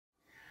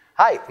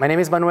Hi, my name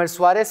is Manuel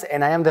Suarez,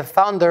 and I am the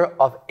founder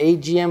of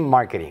𝗟𝗡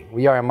Marketing.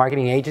 We are a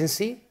marketing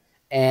agency,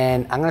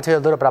 and I'm going to tell you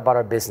a little bit about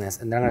our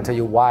business, and then I'm going to tell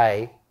you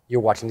why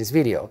you're watching this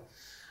video.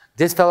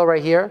 This fellow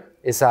right here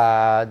is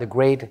the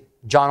great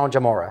Jonald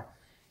Jamora.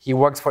 He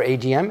works for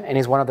𝗟𝗡, and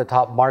he's one of the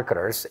top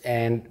marketers,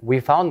 and we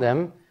found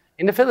them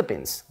in the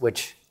Philippines,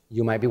 which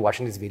you might be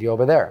watching this video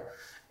over there.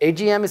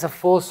 𝗟𝗡 is a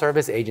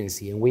full-service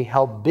agency, and we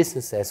help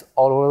businesses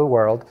all over the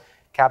world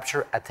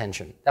capture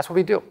attention. That's what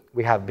we do.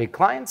 We have big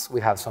clients, we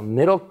have some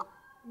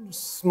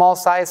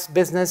small-size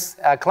business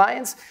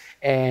clients,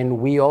 and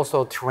we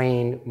also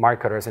train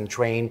marketers and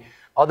train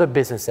other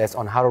businesses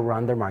on how to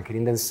run their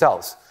marketing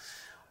themselves.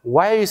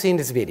 Why are you seeing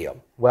this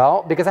video?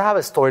 Well, because I have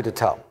a story to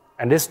tell.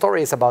 And this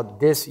story is about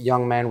this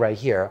young man right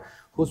here,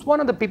 who's one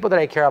of the people that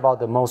I care about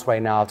the most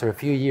right now after a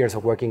few years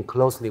of working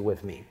closely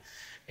with me.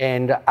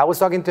 And I was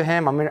talking to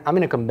him. I'm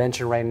in a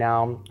convention right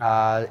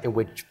now in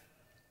which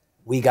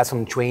we got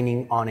some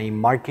training on a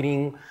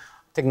marketing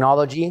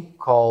technology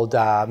called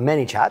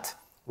ManyChat,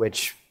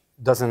 which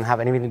doesn't have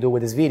anything to do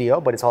with this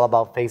video, but it's all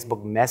about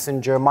Facebook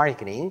Messenger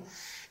marketing.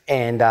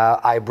 And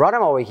I brought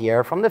him over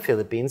here from the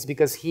Philippines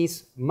because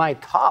he's my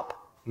top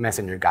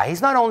messenger guy.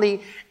 He's not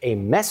only a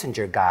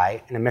messenger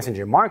guy and a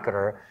messenger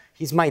marketer,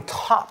 he's my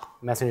top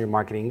messenger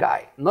marketing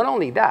guy. Not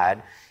only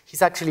that,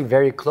 he's actually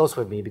very close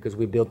with me because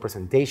we build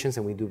presentations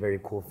and we do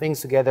very cool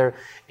things together.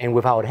 And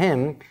without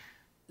him,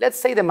 let's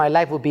say that my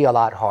life would be a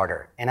lot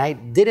harder. And I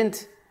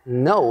didn't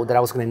know that I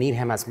was going to need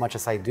him as much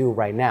as I do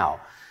right now.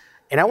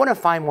 And I want to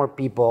find more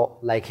people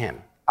like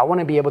him. I want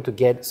to be able to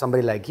get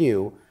somebody like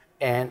you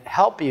and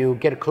help you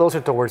get closer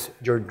towards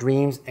your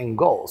dreams and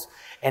goals.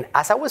 And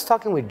as I was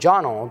talking with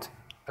Jonald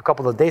a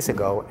couple of days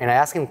ago, and I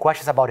asked him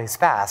questions about his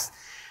past,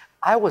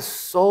 I was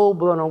so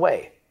blown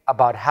away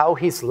about how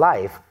his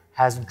life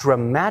has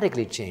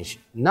dramatically changed.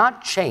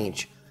 Not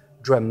changed,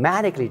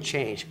 dramatically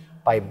changed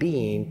by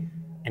being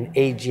an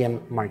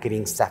𝗟𝗡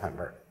marketing staff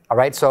member. All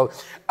right, so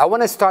I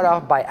want to start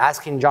off by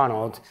asking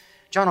Jonald,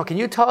 can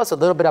you tell us a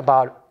little bit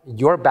about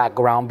your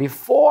background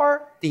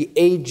before the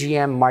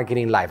𝗟𝗡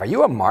marketing life? Are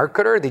you a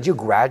marketer? Did you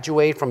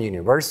graduate from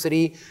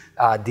university?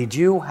 Did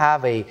you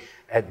have a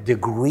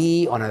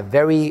degree on a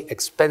very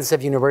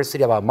expensive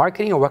university about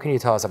marketing, or what can you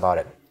tell us about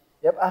it?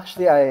 Yep,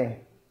 actually I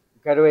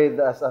graduated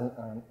as an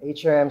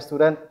𝗟𝗡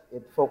student.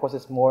 It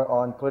focuses more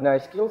on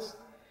culinary skills,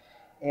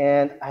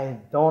 and I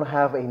don't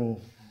have any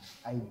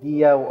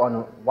idea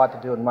on what to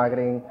do in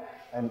marketing,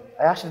 and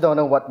I actually don't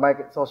know what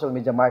social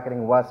media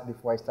marketing was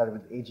before I started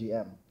with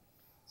𝗟𝗡.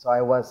 So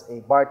I was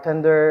a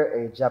bartender,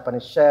 a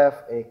Japanese chef,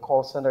 a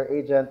call center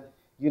agent,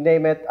 you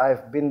name it,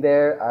 I've been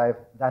there, I've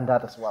done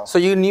that as well. So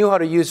you knew how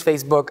to use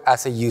Facebook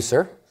as a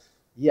user?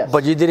 Yes.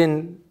 But you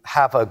didn't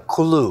have a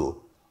clue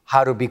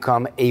how to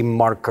become a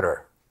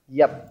marketer?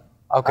 Yep.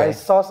 Okay. I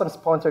saw some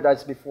sponsored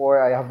ads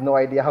before, I have no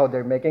idea how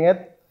they're making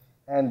it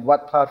and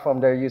what platform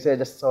they're using. I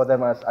just saw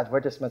them as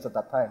advertisements at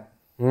that time.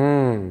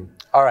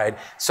 All right.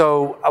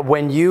 So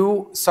when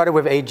you started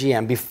with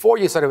𝗟𝗡, before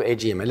you started with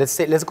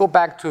𝗟𝗡, let's go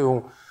back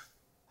to,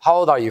 how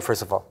old are you,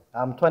 first of all?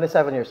 I'm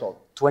 27 years old.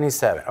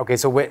 27. Okay,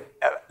 so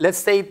let's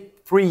say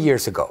 3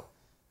 years ago.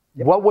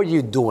 Yep. What were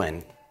you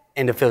doing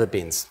in the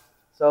Philippines?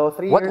 So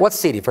What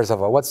city, first of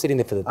all? What city in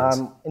the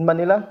Philippines? In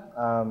Manila.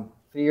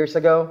 3 years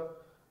ago.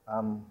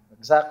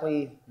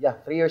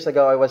 3 years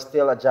ago, I was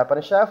still a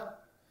Japanese chef.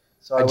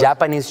 So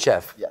Japanese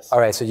chef? Yes. All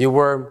right, so you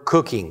were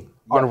cooking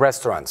on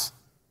restaurants?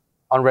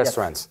 On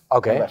restaurants. Yes.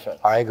 Okay. On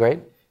restaurants. All right, great.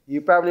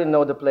 You probably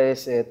know the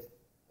place.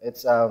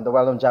 It's the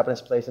well-known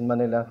Japanese place in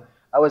Manila.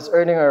 I was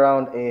earning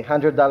around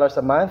 $100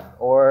 a month,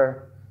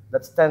 or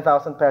that's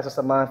 10,000 pesos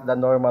a month, the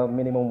normal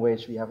minimum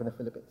wage we have in the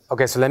Philippines.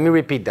 Okay, so let me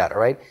repeat that,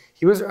 all right?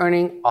 He was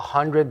earning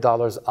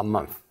 $100 a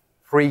month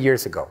 3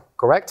 years ago,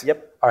 correct?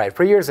 Yep. All right,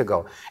 3 years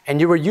ago.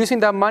 And you were using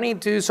that money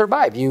to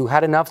survive. You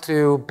had enough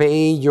to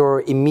pay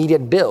your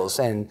immediate bills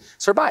and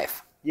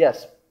survive.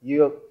 Yes,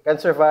 you can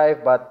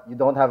survive, but you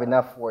don't have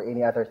enough for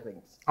any other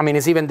things. I mean,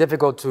 it's even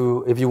difficult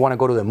if you want to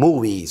go to the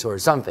movies or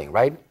something,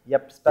 right?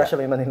 Yep,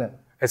 especially in Manila.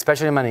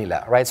 Especially in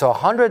Manila, right? So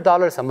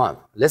 $100 a month.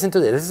 Listen to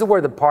this. This is where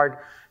the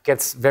part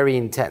gets very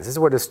intense. This is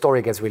where the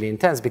story gets really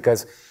intense,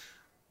 because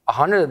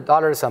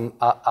 $100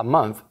 a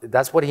month,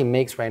 that's what he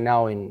makes right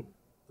now in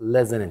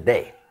less than a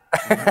day.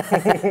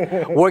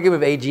 Working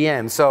with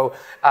𝗟𝗡. So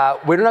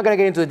we're not going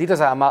to get into the details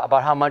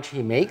about how much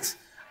he makes,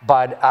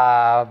 but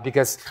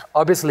because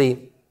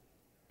obviously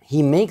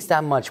he makes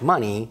that much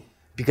money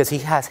because he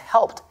has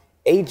helped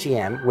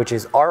𝗟𝗡, which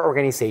is our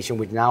organization,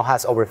 which now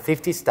has over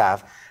 50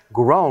 staff,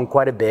 grown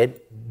quite a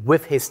bit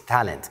with his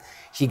talent.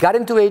 He got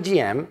into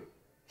𝗟𝗡,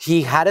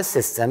 he had a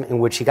system in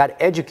which he got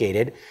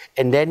educated,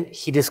 and then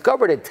he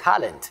discovered a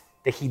talent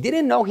that he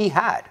didn't know he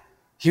had.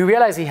 He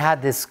realized he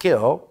had this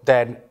skill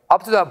that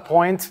up to that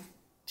point,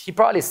 he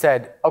probably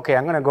said, okay,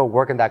 I'm gonna go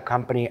work in that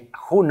company.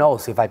 Who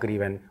knows if I could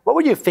even, what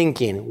were you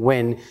thinking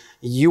when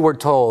you were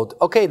told,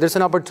 okay, there's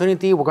an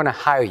opportunity, we're gonna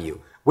hire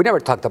you? We never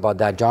talked about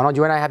that, Jonald.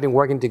 You and I have been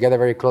working together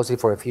very closely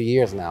for a few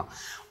years now.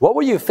 What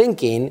were you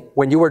thinking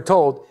when you were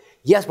told,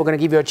 yes, we're going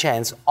to give you a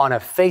chance on a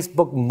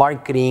Facebook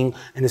marketing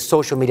and a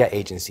social media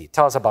agency?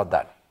 Tell us about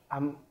that.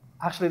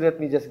 Actually, let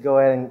me just go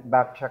ahead and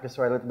backtrack the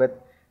story a little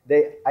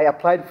bit. I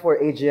applied for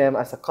AGM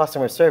as a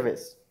customer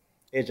service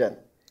agent.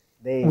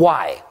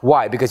 Why?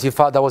 Why? Because you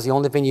thought that was the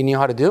only thing you knew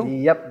how to do?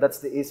 Yep, that's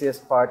the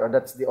easiest part, or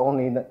that's the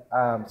only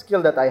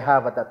skill that I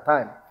have at that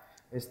time,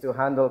 is to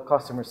handle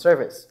customer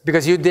service.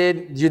 Because you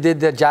did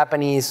the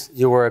Japanese,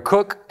 you were a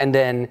cook, and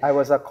then... I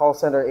was a call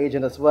center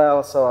agent as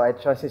well, so I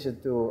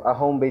transitioned to a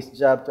home-based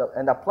job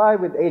and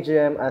applied with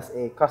AGM as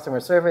a customer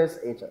service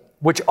agent.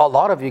 Which a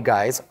lot of you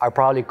guys are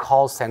probably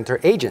call center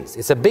agents.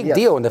 It's a big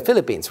deal in the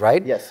Philippines,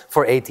 right? Yes.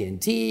 For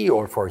AT&T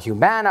or for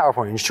Humana or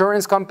for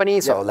insurance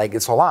companies, so like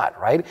it's a lot,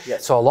 right?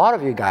 Yes. So a lot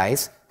of you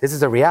guys, this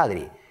is the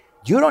reality.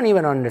 You don't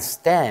even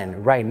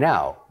understand right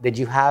now that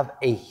you have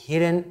a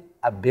hidden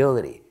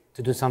ability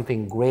to do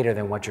something greater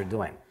than what you're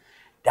doing.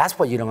 That's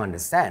what you don't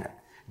understand.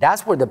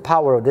 That's where the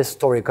power of this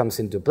story comes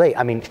into play.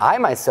 I mean, I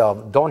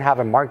myself don't have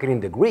a marketing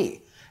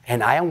degree,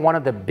 and I am one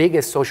of the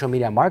biggest social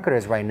media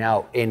marketers right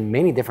now in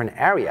many different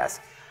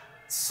areas.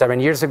 7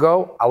 years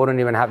ago, I wouldn't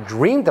even have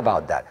dreamed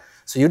about that.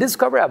 So you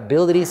discover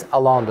abilities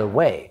along the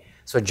way.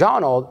 So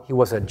Jonald, he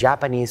was a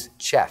Japanese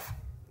chef,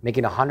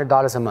 making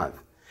 $100 a month.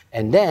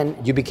 And then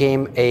you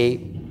became a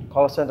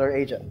call center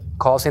agent.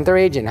 Call center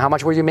agent. How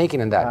much were you making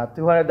in that?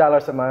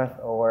 $200 a month,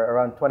 or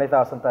around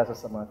 20,000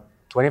 pesos a month.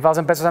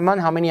 20,000 pesos a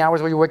month? How many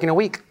hours were you working a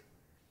week?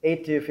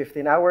 8 to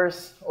 15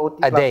 hours. OT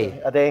a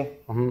day. A day.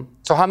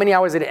 So how many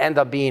hours did it end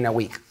up being a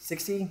week?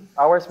 60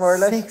 hours, more or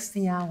less.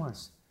 60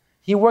 hours.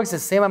 He works the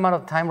same amount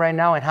of time right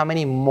now, and how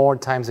many more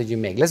times did you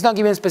make? Let's not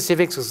give him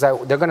specifics, because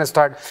they're going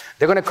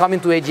to come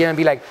into AGM and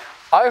be like,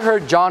 I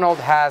heard Jonald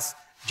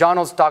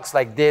talks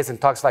like this and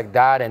talks like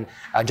that, and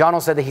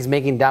Jonald said that he's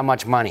making that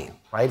much money,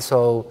 right?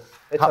 So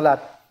it's a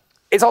lot.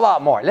 It's a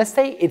lot more. Let's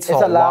say it's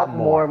a lot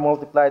more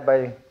multiplied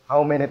by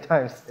how many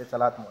times? It's a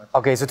lot more.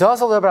 Okay, so tell us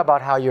a little bit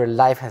about how your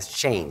life has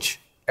changed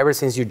ever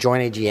since you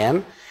joined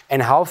AGM,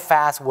 and how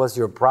fast was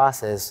your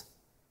process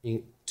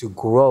to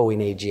grow in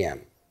AGM?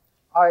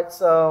 All right,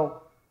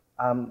 so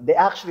they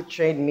actually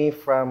trained me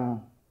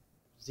from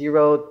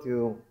 0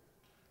 to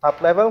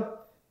top level.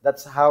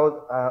 That's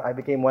how I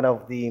became one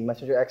of the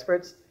messenger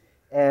experts.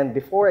 And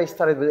before I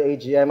started with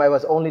AGM, I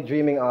was only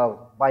dreaming of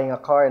buying a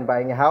car and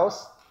buying a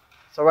house.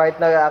 So right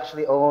now I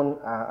actually own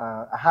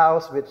a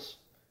house which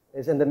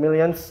is in the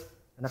millions,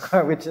 and a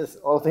car which is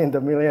also in the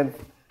millions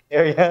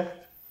area.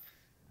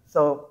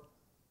 So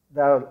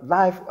the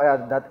life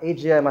that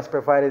AGM has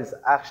provided is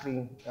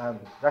actually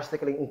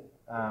drastically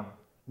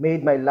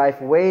made my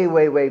life way,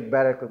 way, way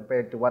better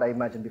compared to what I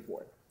imagined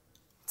before.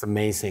 It's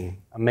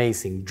amazing,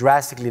 amazing,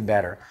 drastically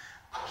better.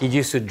 He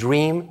used to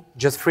dream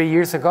just 3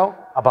 years ago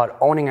about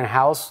owning a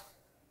house.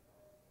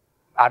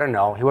 I don't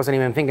know, he wasn't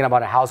even thinking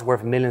about a house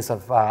worth millions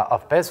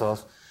of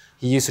pesos.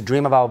 He used to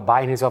dream about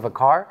buying himself a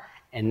car,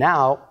 and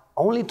now,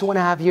 only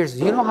 2.5 years.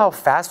 Do you know how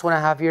fast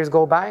 2.5 years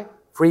go by?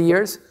 3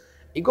 years?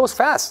 It goes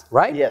fast,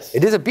 right? Yes.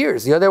 It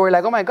disappears. The other way,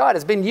 like, oh my God,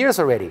 it's been years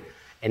already.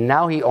 And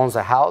now he owns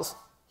a house,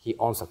 he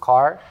owns a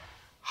car.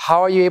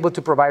 How are you able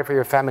to provide for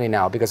your family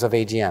now because of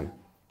AGM?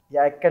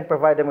 Yeah, I can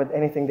provide them with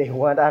anything they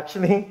want,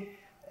 actually.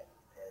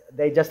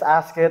 They just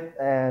ask it,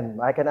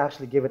 and I can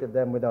actually give it to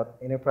them without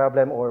any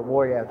problem or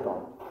worry at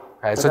all.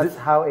 Right, so that's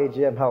how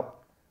AGM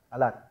helped a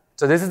lot.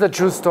 So this is the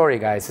true story,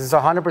 guys. This is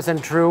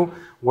 100% true.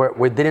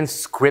 We didn't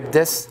script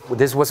this.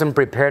 This wasn't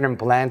prepared and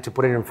planned to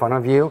put it in front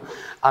of you.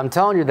 I'm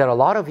telling you that a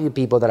lot of you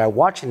people that are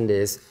watching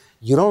this,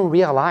 you don't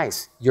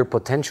realize your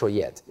potential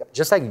yet. Yep.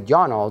 Just like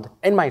Jonald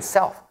and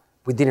myself,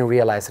 we didn't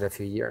realize it a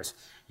few years.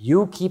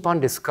 You keep on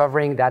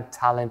discovering that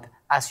talent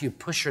as you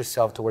push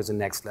yourself towards the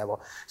next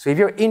level. So if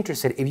you're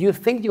interested, if you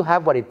think you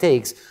have what it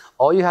takes,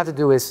 all you have to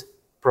do is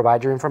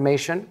provide your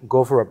information,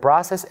 go through a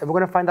process, and we're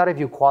gonna find out if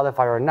you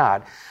qualify or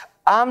not.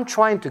 I'm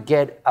trying to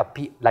get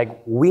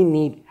we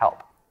need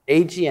help.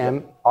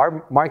 AGM,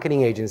 our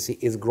marketing agency,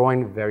 is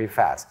growing very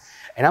fast.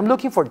 And I'm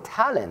looking for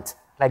talent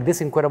like this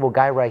incredible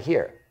guy right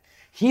here.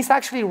 He's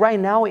actually right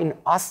now in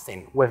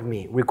Austin with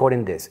me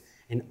recording this,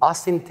 in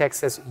Austin,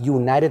 Texas,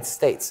 United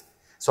States.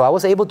 So I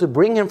was able to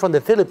bring him from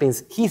the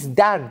Philippines. He's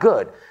that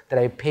good that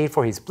I paid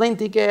for his plane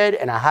ticket,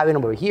 and I have him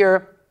over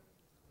here.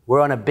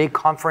 We're on a big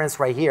conference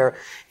right here,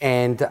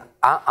 and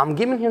I'm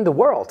giving him the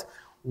world.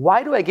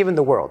 Why do I give him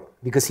the world?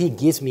 Because he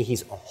gives me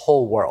his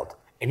whole world,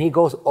 and he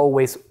goes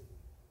always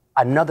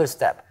another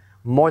step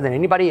more than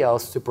anybody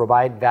else to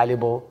provide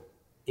valuable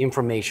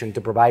information,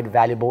 to provide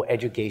valuable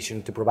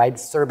education, to provide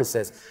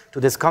services to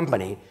this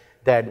company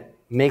that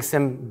makes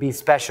them be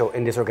special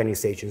in this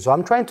organization. So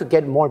I'm trying to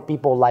get more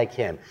people like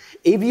him.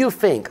 If you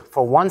think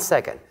for 1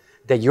 second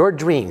that your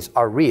dreams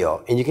are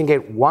real and you can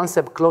get one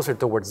step closer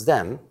towards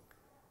them,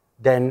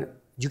 then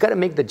you got to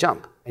make the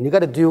jump, and you got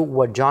to do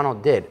what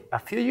Jonald did a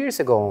few years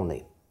ago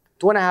only.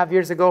 2.5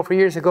 years ago, 3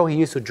 years ago, he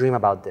used to dream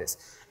about this.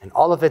 And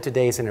all of it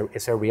today is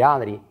a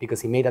reality because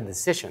he made a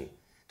decision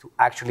to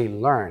actually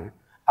learn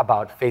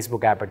about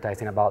Facebook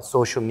advertising, about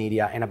social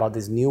media, and about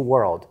this new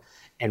world.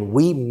 And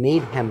we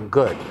made him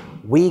good.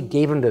 We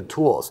gave him the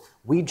tools.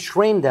 We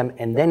trained them,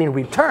 and then in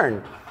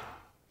return,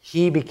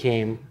 he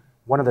became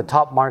one of the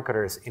top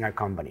marketers in our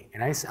company.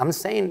 And I'm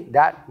saying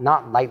that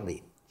not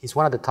lightly. He's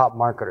one of the top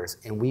marketers,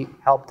 and we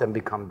helped him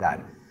become that.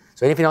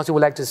 So anything else you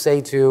would like to say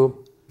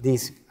to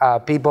these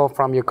people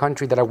from your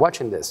country that are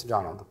watching this,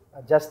 Jonald?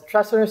 Just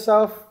trust in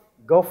yourself,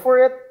 go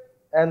for it,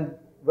 and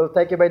we'll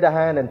take you by the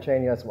hand and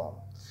train you as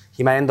well.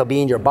 He might end up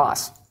being your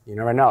boss. You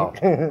never know.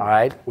 All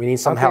right? We need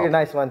some help. He's a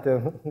nice one,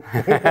 too.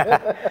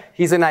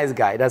 He's a nice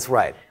guy. That's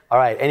right. All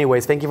right.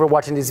 Anyways, thank you for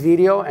watching this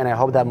video, and I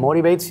hope that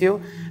motivates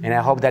you, and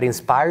I hope that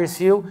inspires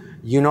you.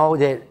 You know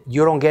that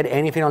you don't get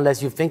anything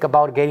unless you think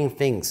about getting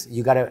things.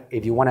 You gotta,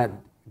 if you want to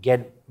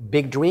get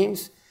big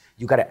dreams,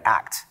 you got to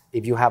act.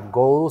 If you have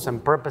goals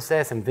and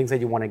purposes and things that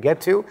you want to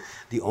get to,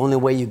 the only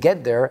way you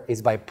get there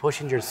is by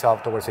pushing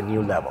yourself towards a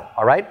new level.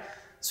 All right?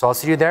 So I'll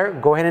see you there.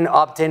 Go ahead and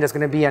opt in. There's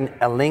going to be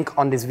a link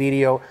on this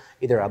video,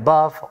 either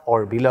above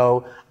or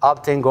below.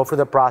 Opt in, go through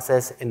the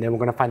process, and then we're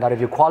going to find out if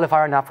you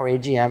qualify or not for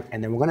AGM,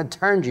 and then we're going to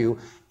turn you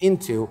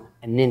into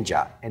a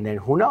ninja. And then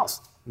who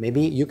knows?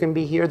 Maybe you can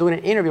be here doing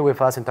an interview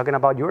with us and talking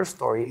about your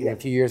story in a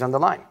few years on the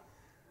line.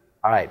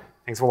 All right.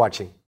 Thanks for watching.